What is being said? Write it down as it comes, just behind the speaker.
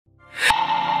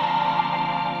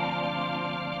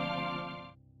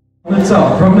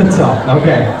from the top.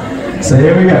 Okay, so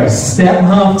here we go. Step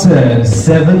half turn,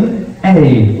 7,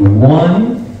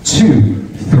 1, 2,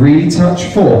 3, touch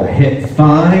 4, hit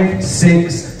 5,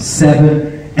 6,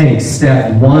 7, 8.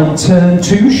 Step 1, turn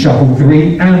 2, shuffle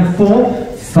 3 and 4,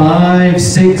 5,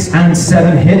 6 and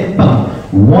 7, hit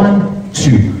bump. 1,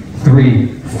 2, 3,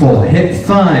 4, hit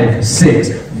 5, 6,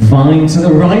 vine to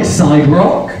the right side,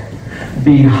 rock.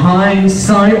 Behind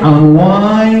side,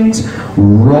 unwind,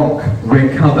 rock,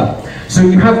 recover. So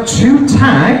you have 2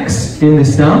 tags in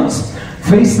this dance.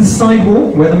 Face the side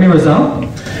wall where the mirrors are.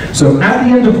 So at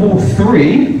the end of all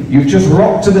 3, you've just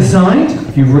rocked to the side,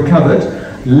 you've recovered,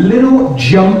 little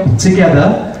jump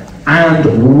together,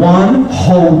 and 1,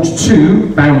 hold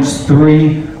 2, bounce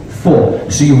 3,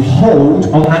 4. So you hold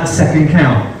on that second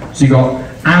count. So you got,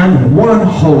 and 1,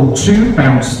 hold 2,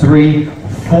 bounce 3,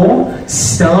 4.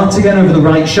 Start again over the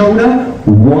right shoulder.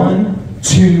 1,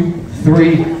 2,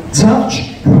 3,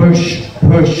 touch, push,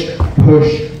 push,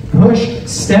 push, push.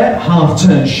 Step, half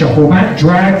turn, shuffle back,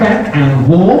 drag back, and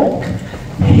walk.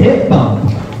 Hip bump.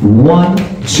 1,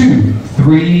 2,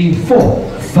 3, 4,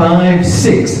 5,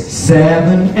 6,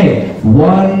 7, 8.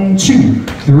 1, 2,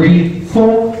 3,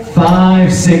 4,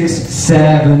 5, 6,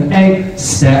 7, 8.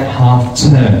 Step, half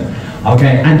turn.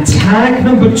 Okay, and tag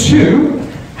number 2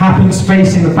 happens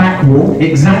facing the back wall,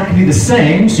 exactly the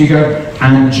same. So you go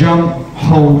and jump,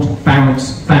 hold,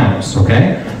 bounce, bounce.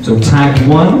 Okay, so tag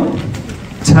 1,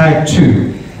 tag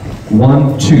 2,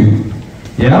 1, 2.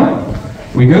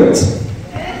 Yeah, we good?